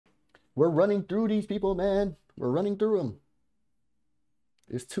We're running through these people, man. We're running through them.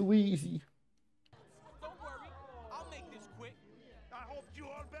 It's too easy. Don't worry, I'll make this quick. I hope you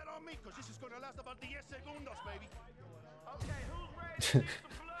all bet on me, because this is going to last about 10 segundos, baby. Okay, who's ready?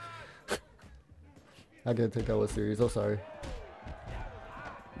 I gotta take that one serious. I'm sorry.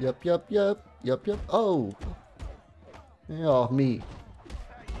 Yep. Oh! Get off me.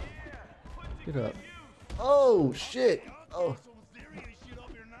 Get up. Oh, shit! Oh.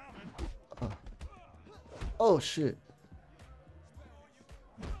 Oh, shit.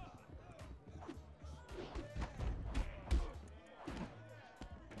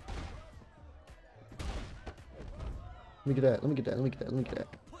 Let me get that. Let me get that. Let me get that. Let me get that.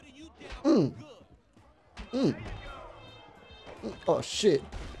 Oh, shit.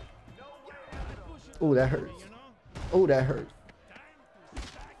 Oh, that hurts. Oh, that hurts.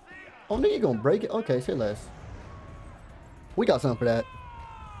 Oh, nigga, you gonna break it? Okay, say less. We got something for that.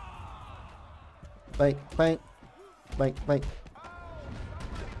 Bank, bank, bank, bank.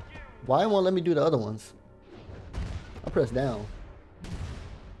 Why won't let me do the other ones? I press down.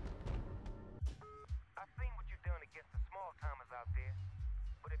 I've seen what you're doing against the small timers out there,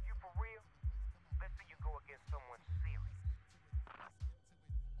 but if you for real, let's see you go against someone serious.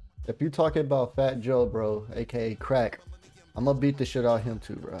 If you talking about Fat Joe, bro, aka Crack, I'm gonna beat the shit out of him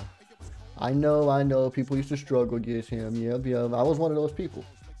too, bro. I know. People used to struggle against him. Yep. I was one of those people.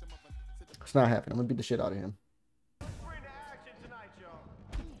 It's not happening. I'm gonna beat the shit out of him. Bring the action tonight, y'all.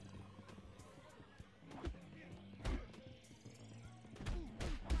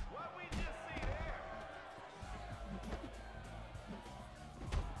 What we just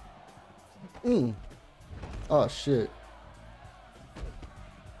see there? Oh shit.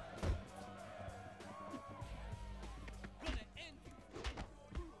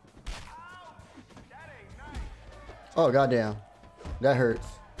 Oh goddamn. That hurts.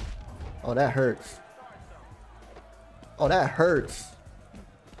 Oh, that hurts. Oh, that hurts.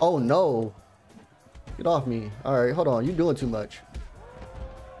 Oh no. Get off me. Alright, hold on. You doing too much.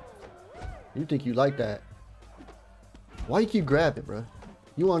 You think you like that. Why you keep grabbing, bro?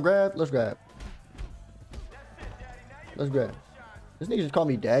 You want to grab? Let's grab. Let's grab. This nigga just called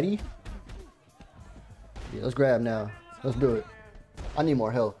me daddy. Yeah, let's grab now. Let's do it. I need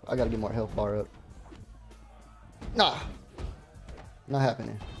more health. I gotta get more health bar up. Nah. Not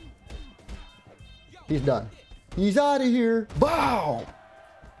happening. He's done. He's out of here. Bow!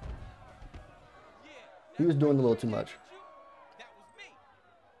 He was doing a little too much.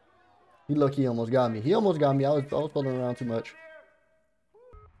 He low-key almost got me. He almost got me. I was pulling around too much.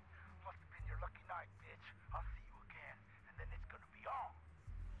 Must have been your lucky night, bitch. I'll see you again, and then it's gonna be on.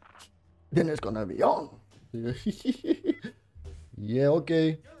 Then it's gonna be on. Yeah,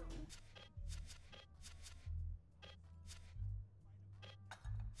 okay.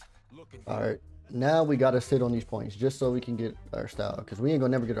 Alright. Now we gotta sit on these points just so we can get our style. Because we ain't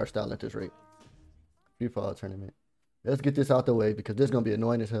gonna never get our style at this rate. Free fall tournament. Let's get this out the way because this is gonna be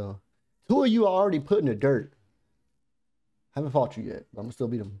annoying as hell. Two of you are already put in the dirt. Haven't fought you yet, but I'm gonna still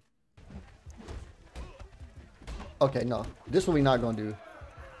beat them. Okay, no. This one we not gonna do.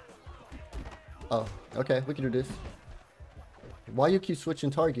 Oh, okay, we can do this. Why you keep switching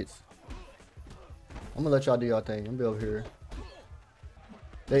targets? I'm gonna let y'all do y'all thing. I'm gonna be over here.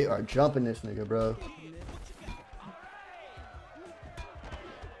 They are jumping this nigga, bro.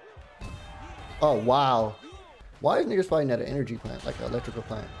 Oh, wow. Why is niggas fighting at an energy plant, like an electrical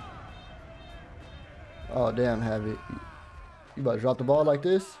plant? Oh, damn, have it. You about to drop the ball like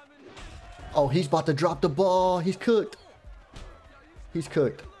this? Oh, he's about to drop the ball. He's cooked. He's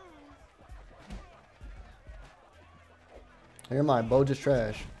cooked. Never mind, Bo just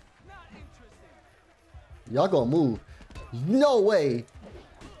trash. Y'all gonna move. No way.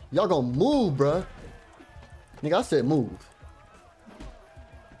 Y'all gonna move, bruh. Nigga, I said move.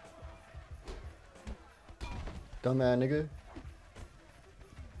 Dumbass nigga.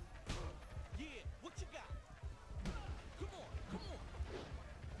 Yeah, what you got? Come on.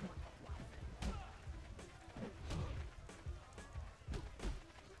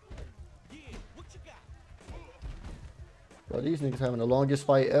 Yeah, what you got? Bro, these niggas having the longest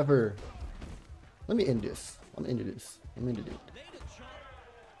fight ever. Let me end this. I'm into this. I'm into it.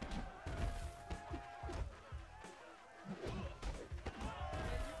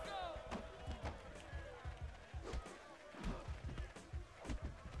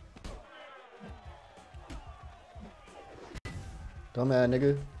 Dumbass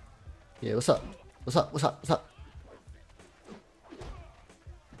nigga. Yeah, what's up? What's up? What's up? What's up?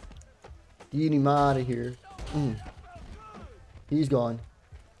 Get him out of here. He's gone.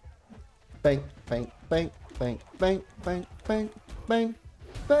 Bang, bang, bang, bang, bang, bang, bang, bang.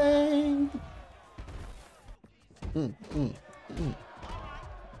 Bang. Mm, mm, mm.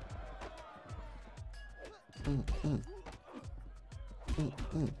 Mm, mm. Mm,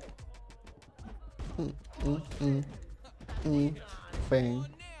 mm. Mm, mm, mm. Mm. Bang.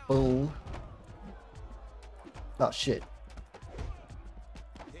 Boom. Oh shit.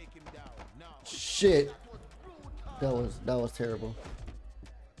 Take him down now. Shit. That was terrible.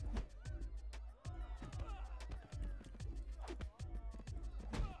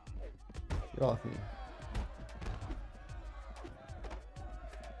 Get off me.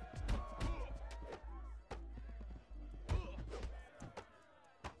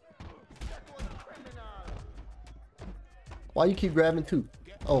 Why you keep grabbing too?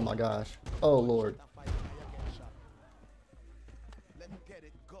 Oh my gosh. Oh Lord. Let's get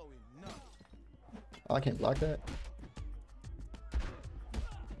it going now. Oh, I can't block that.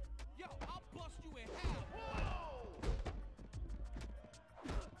 Yo, I'll bust you in half.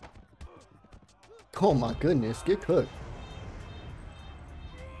 Oh my goodness. Get cooked.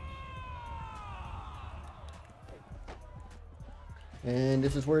 And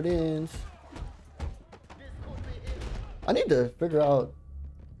this is where it ends. I need to figure out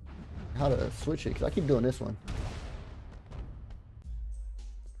how to switch it because I keep doing this one.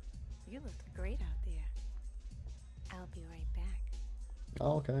 You look great out there. I'll be right back.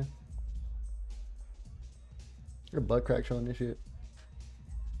 Oh, okay. Your butt crack showing this shit.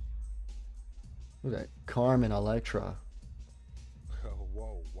 Look at that. Carmen Electra.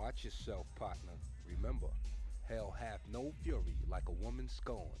 Whoa, watch yourself, partner. Remember, hell hath no fury like a woman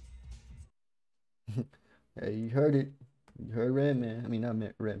scorned. Hey, you heard it. You heard Red Man. I mean, not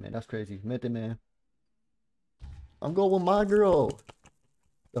Red Man. That's crazy. Method Man. I'm going with my girl.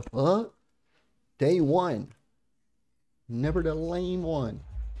 The fuck? Day one. Never the lame one.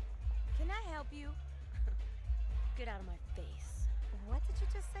 Can I help you? Get out of my face. What did you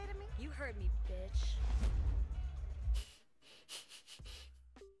just say to me? You heard me, bitch.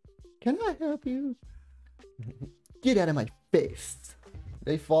 Can I help you? Get out of my face.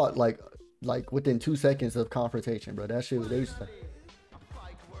 They fought like within 2 seconds of confrontation, bro. That shit was, they used to...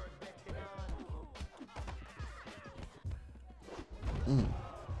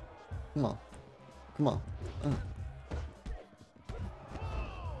 Come on. Come on.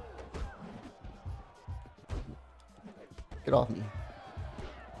 Get off me.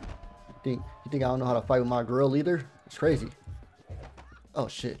 You think I don't know how to fight with my girl either? It's crazy. Oh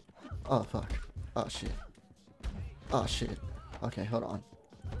shit. Oh fuck. Oh shit. Oh shit. Okay, hold on.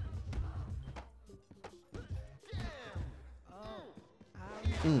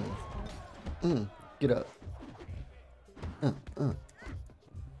 Get up. Yeah,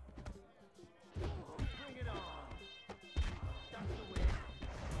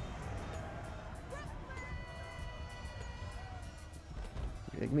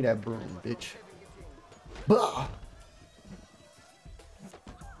 give me that broom, bitch. Bah!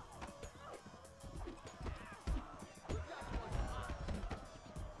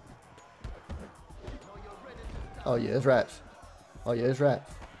 Oh yeah, it's rats. Oh yeah, it's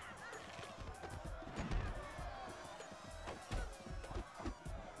rats.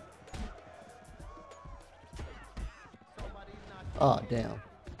 Oh damn.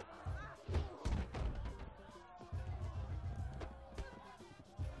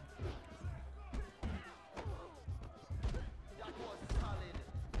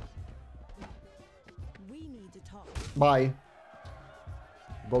 We need to talk. Bye.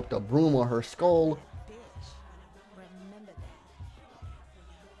 Broke the broom on her skull. Bitch. Remember that.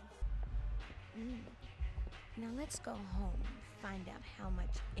 Now let's go home and find out how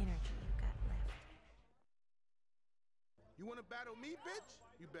much energy you got left. You wanna battle me, bitch?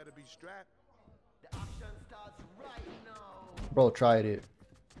 You better be strapped. The action starts right now. Bro, tried it.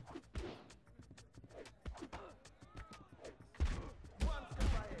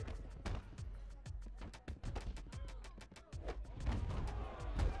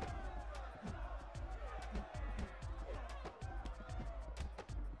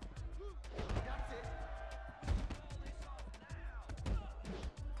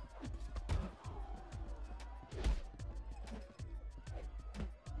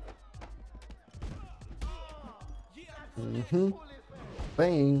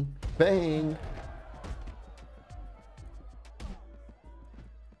 Bang, bang.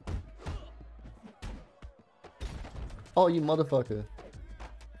 Oh, you motherfucker.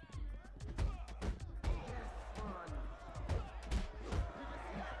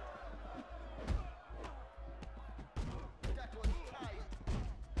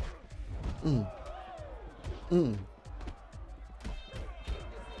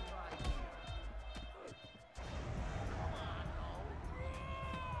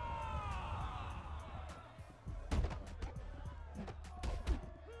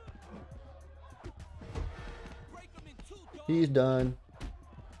 He's done.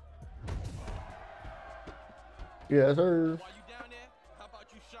 Yes, sir. While you down there, how about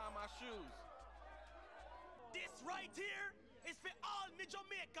you shine my shoes? This right here is for all me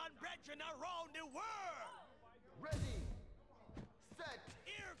Jamaican brethren around the world. Ready, set,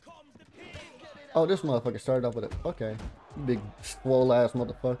 Here comes the king. Oh, this motherfucker started off with it. Okay. Big swole ass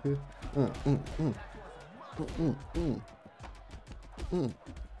motherfucker.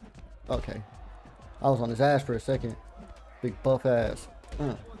 Okay. I was on his ass for a second. Big buff ass.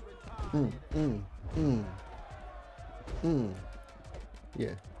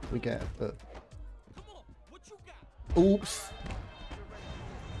 Yeah, we got. Come on, what you got? Oops.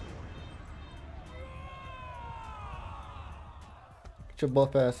 Get your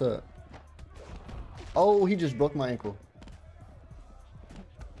buff ass up. Oh, he just broke my ankle.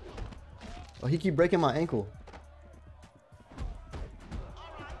 Oh, he keep breaking my ankle.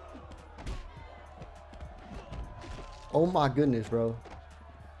 Oh my goodness, bro.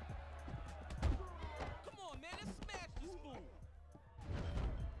 Come on, man, let's smash this fool.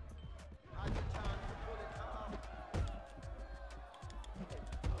 had the chance to pull it off.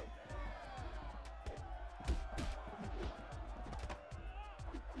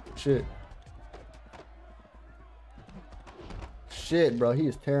 Shit. Shit, bro. He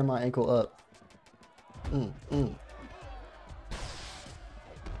is tearing my ankle up. One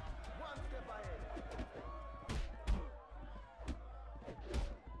step ahead.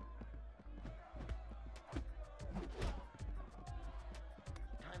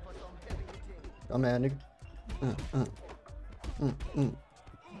 Time for some heavy hitting. Oh man, nigga.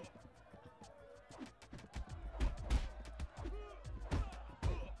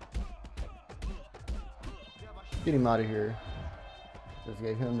 Get him out of here. Just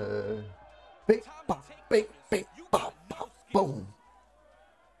gave him the big bop, big bop, bop, boom.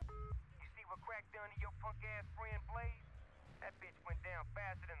 You see what crack done to your punk ass friend Blaze? That bitch went down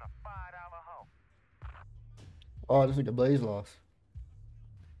faster than a $5 hoe. Oh, this nigga Blaze lost.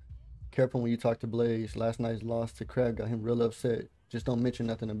 Careful when you talk to Blaze. Last night's loss to Crab got him real upset. Just don't mention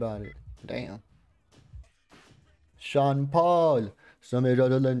nothing about it. Damn. Sean Paul. Some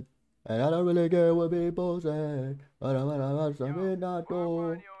and I don't really care what people say. But I'm not Yo, do. y'all play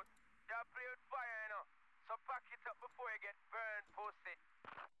with fire, you know. So back it up before you get burned, pussy.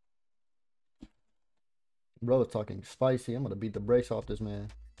 Bro, it's talking spicy. I'm gonna beat the brakes off this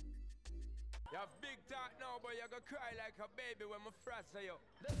man. You have big talk now, but you're gonna cry like a baby when my frost say you.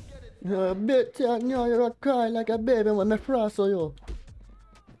 A bit, you know, you're gonna cry like a baby when my frost on you.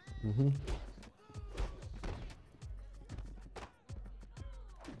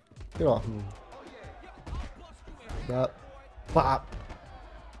 Get off me. Bop. Bop.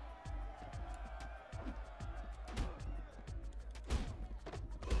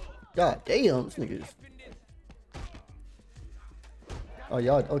 God damn, this nigga is. Oh,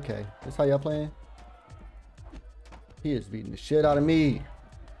 y'all, okay. That's how y'all playing? He is beating the shit out of me.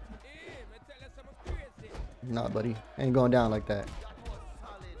 Nah, buddy. Ain't going down like that.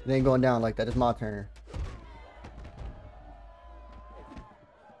 It ain't going down like that. It's my turn.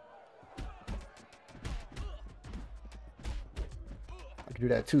 I can do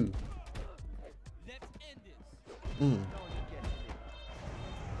that too. Let's end this.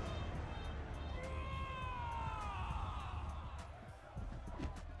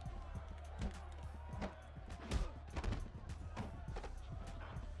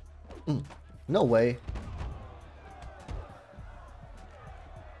 No way.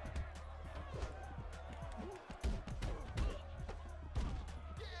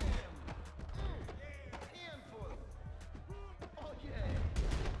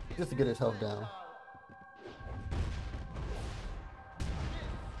 Just to get his health down.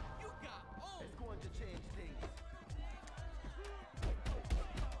 It's going to change things.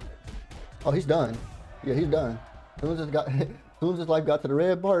 Oh, he's done. Yeah, he's done. As soon as his life got to the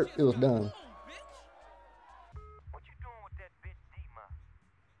red part, it was done. What you doing with that bitch D-Ma?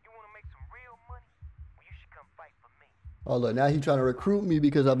 You wanna make some real money? Well, you should come fight for me. Oh look, now he's trying to recruit me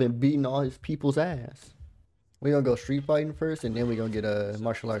because I've been beating all his people's ass. We gonna go street fighting first, and then we gonna get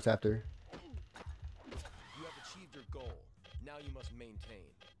martial arts after. You have achieved your goal. Now you must maintain.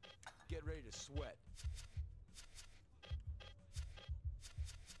 Get ready to sweat.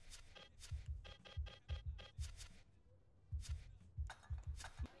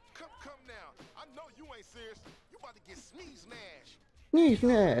 Come now. I know you ain't serious. You about to get sneeze nash. Sneeze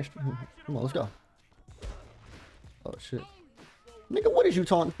smashed. Come on, let's go. Oh shit. Nigga, what is you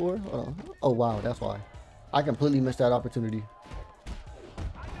taunting for? Hold on. Oh wow, that's why. I completely missed that opportunity.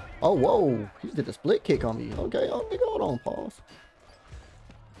 Oh whoa, he just did a split kick on me. Okay, oh nigga, hold on, pause.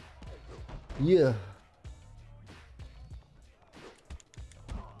 Yeah.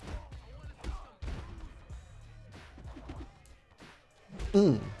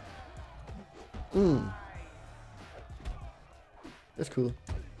 That's cool.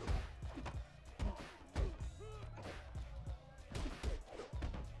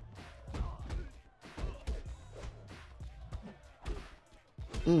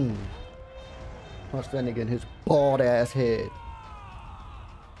 Punch that nigga in his bald ass head.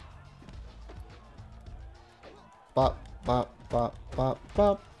 Bop, bop, bop, bop,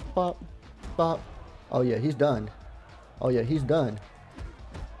 bop, bop, bop. Oh yeah, he's done. Oh yeah, he's done.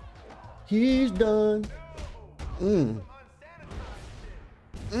 He's done. You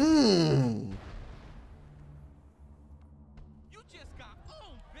just got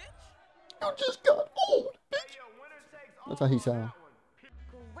old, bitch. You just got old, bitch. That's how he sound.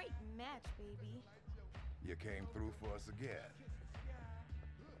 Great match, baby. You came through for us again.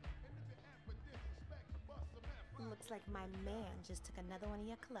 Looks like my man just took another one of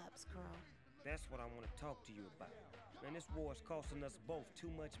your clubs, girl. That's what I want to talk to you about. Man, this war is costing us both too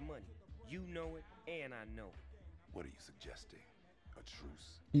much money. You know it, and I know it. What are you suggesting? A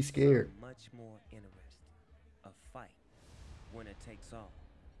truce? He's scared. Something much more interesting. A fight. Winner takes all.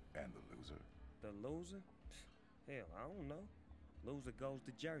 And the loser? The loser? Hell, I don't know. Loser goes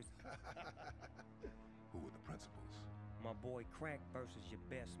to Jersey. Who are the principals? My boy Crack versus your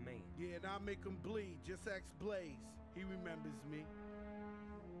best man. Yeah, and I'll make him bleed. Just ask Blaze. He remembers me.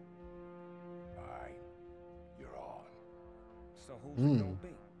 Alright, you're on. So who's it gonna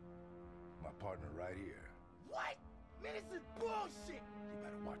be? My partner right here. What? Man, this is bullshit. You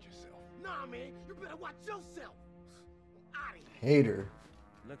better watch yourself. Nah, man, you better watch yourself. Out of here. Hater.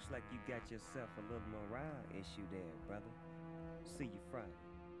 Looks like you got yourself a little morale issue there, brother. See you Friday.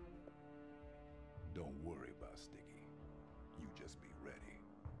 Don't worry about Sticky. You just be ready.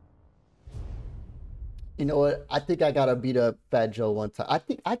 You know what? I think I gotta beat up Fat Joe one time. I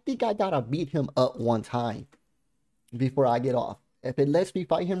think I gotta beat him up one time before I get off. If it lets me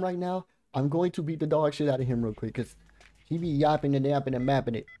fight him right now, I'm going to beat the dog shit out of him real quick because he be yapping and yapping and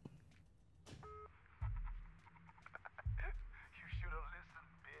mapping it. You should have listened,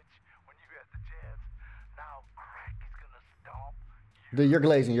 bitch, when you had the chance. Now Crack is gonna stomp you. Dude, you're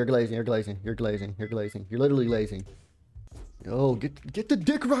glazing. You're glazing. You're glazing. You're glazing. You're glazing. You're literally glazing. Yo, get the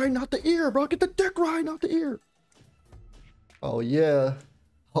dick right, not the ear, bro. Get the dick right, not the ear. Oh yeah.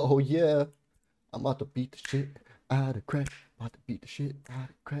 Oh yeah. I'm about to beat the shit out of Crack. About to beat the shit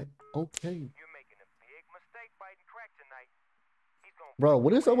out of Crack. Okay. You're making a big mistake fighting Crack tonight. He's gonna Bro,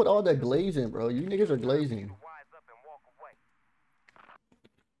 what is up with all that glazing, bro? You niggas are glazing. wise up and walk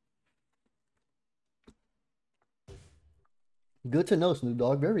away. Good to know, Snoop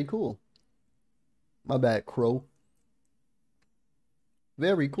Dogg. Very cool. My bad, Crow.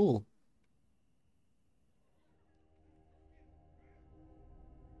 Very cool.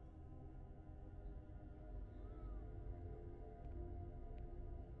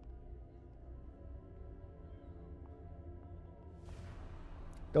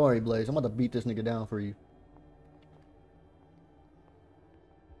 Don't worry, Blaze. I'm about to beat this nigga down for you.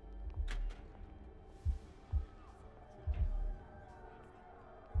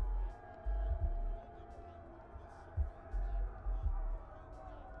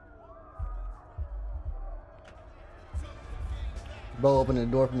 Bro opened the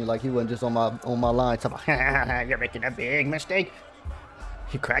door for me like he wasn't just on my line. Talking about, you're making a big mistake.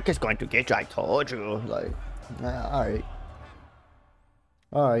 Crack is going to get you. I told you. Like, all right.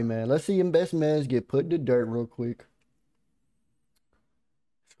 All right, man. Let's see him best mans get put in the dirt real quick.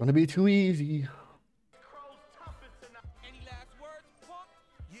 It's going to be too easy. Any last words, punk?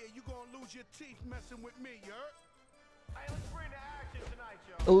 Yeah, you gonna lose your teeth messing with me, you heard? Hey, let's bring the action tonight,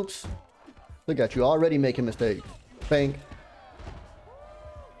 yo. Oops. Look at you already making mistakes. Bang.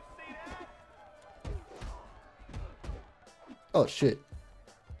 Oh, shit.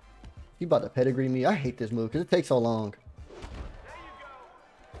 He about to pedigree me. I hate this move because it takes so long.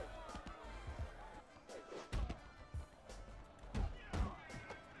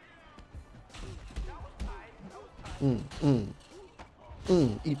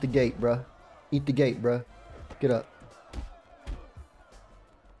 Eat the gate, bruh. Eat the gate, bruh. Get up.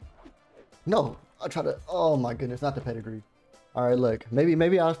 No. I try to... Oh, my goodness. Not the pedigree. All right, look.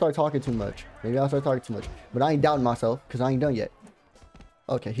 Maybe I'll start talking too much. Maybe I'll start talking too much. But I ain't doubting myself because I ain't done yet.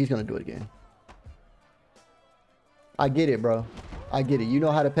 Okay, he's going to do it again. I get it, bro. I get it. You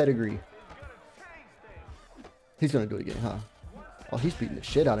know how to pedigree. He's going to do it again, huh? Oh, he's beating the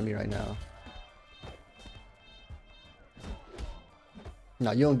shit out of me right now.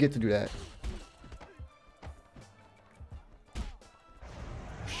 No, you don't get to do that.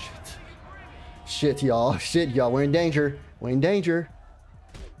 Shit. Shit, y'all. Shit, y'all. We're in danger. We're in danger.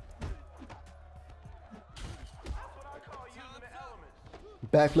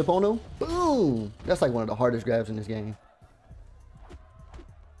 Backflip on him. Boom. That's like one of the hardest grabs in this game.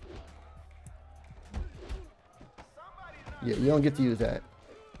 Yeah, you don't get to use that.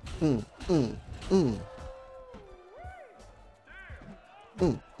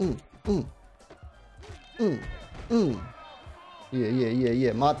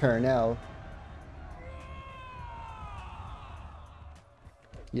 Yeah. My turn now.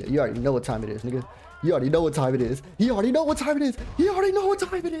 Yeah, you already know what time it is, nigga. You already know what time it is. You already know what time it is. You already know what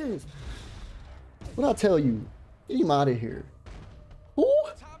time it is. What I tell you? Get him out of here. Who?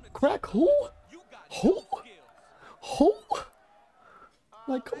 Crack who? Who? Who?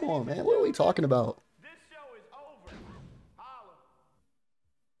 Like, come on, man. What are we talking about?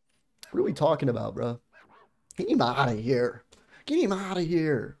 What are we talking about, bro? Get him out of here. Get him out of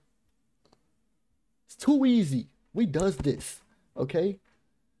here. It's too easy. We does this, okay?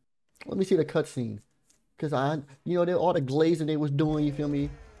 Let me see the cutscene. Cause you know, all the glazing they was doing, you feel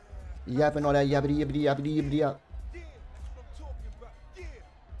me? Yapping all that yappity yappity yappity yappity yap. Send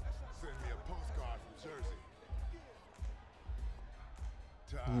me a postcard from Jersey.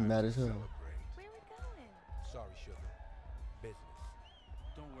 You mad as hell. Where we going? Sorry, sugar. Business.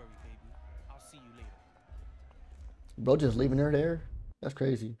 Don't worry, baby. I'll see you later. Bro just leaving her there? That's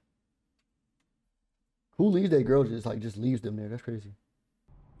crazy. Who leaves that girl just leaves them there? That's crazy.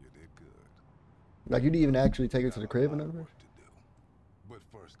 You did good. Like, you didn't even actually take her to the crib, in other words? But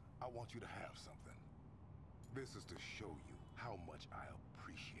first, I want you to have something. This is to show you how much I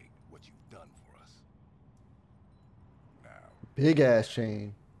appreciate what you've done for us. Now, Big ass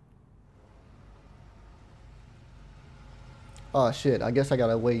chain. Oh shit, I guess I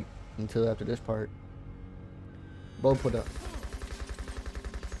gotta wait until after this part. Bro put up.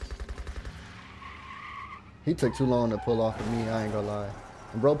 He took too long to pull off of me, I ain't gonna lie.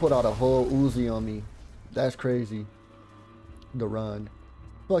 And bro put out a whole Uzi on me. That's crazy. The run.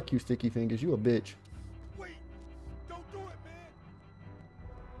 Fuck you, Sticky Fingers, you a bitch. Wait, don't do it, man.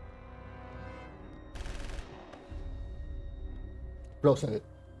 Bro said it.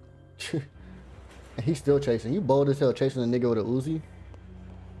 And he's still chasing. You bold as hell chasing a nigga with a Uzi.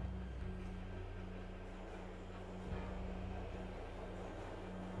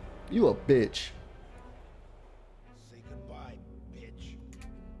 You a bitch. Say goodbye, bitch.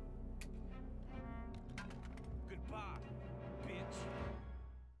 Goodbye, bitch.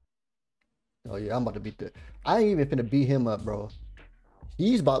 Oh yeah, I'm about to beat the. I ain't even finna beat him up, bro.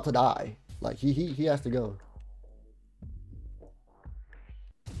 He's about to die. Like he has to go.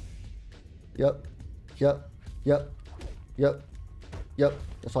 Yep.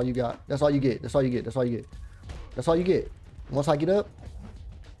 That's all you got. That's all you get. That's all you get. That's all you get. That's all you get. Once I get up,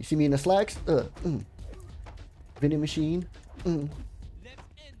 you see me in the slacks. Vending machine. Let's end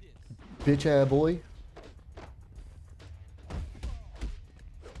this. Bitch ass boy.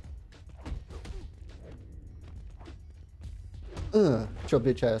 Put your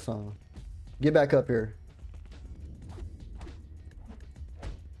bitch ass on. Get back up here.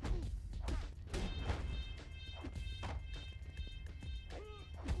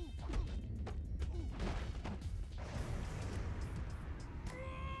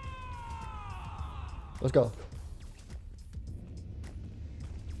 Let's go.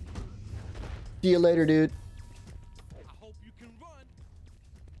 See you later, dude. I hope you can run.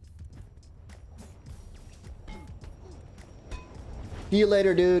 See you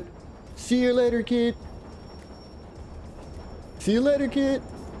later, dude. See you later, kid. See you later, kid.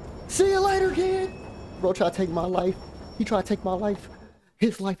 See you later, kid. Bro tried to take my life. He tried to take my life.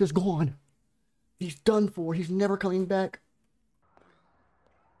 His life is gone. He's done for. He's never coming back.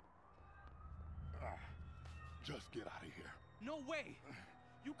 just get out of here. No way.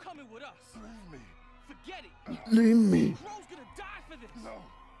 You coming with us. Leave me. Forget it. Leave me. Crow's gonna die for this. No.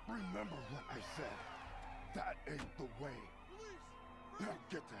 Remember what I said. That ain't the way. Now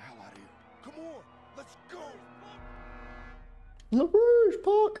get the hell out of here. Come on, let's go. No worries,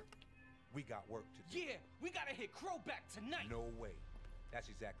 Puck. We got work to do. Yeah, we gotta hit Crow back tonight. No way. That's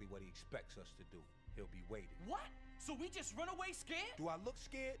exactly what he expects us to do. He'll be waiting. What? So we just run away scared? Do I look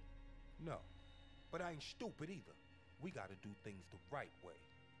scared? No. But I ain't stupid either. We gotta do things the right way.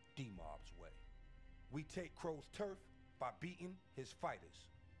 D-Mob's way. We take Crow's turf by beating his fighters.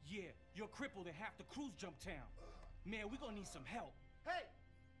 Yeah, you're crippled and half the crew's jumped town. Man, we gonna need some help. Hey,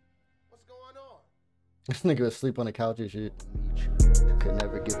 what's going on? This nigga was asleep on the couch and shit. Could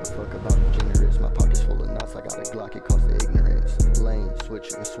never give a fuck about degenerates. My pocket's full of knots. I got a Glock, it costs the ignorance. Lane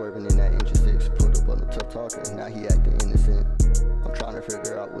switching, swerving in that engine 6.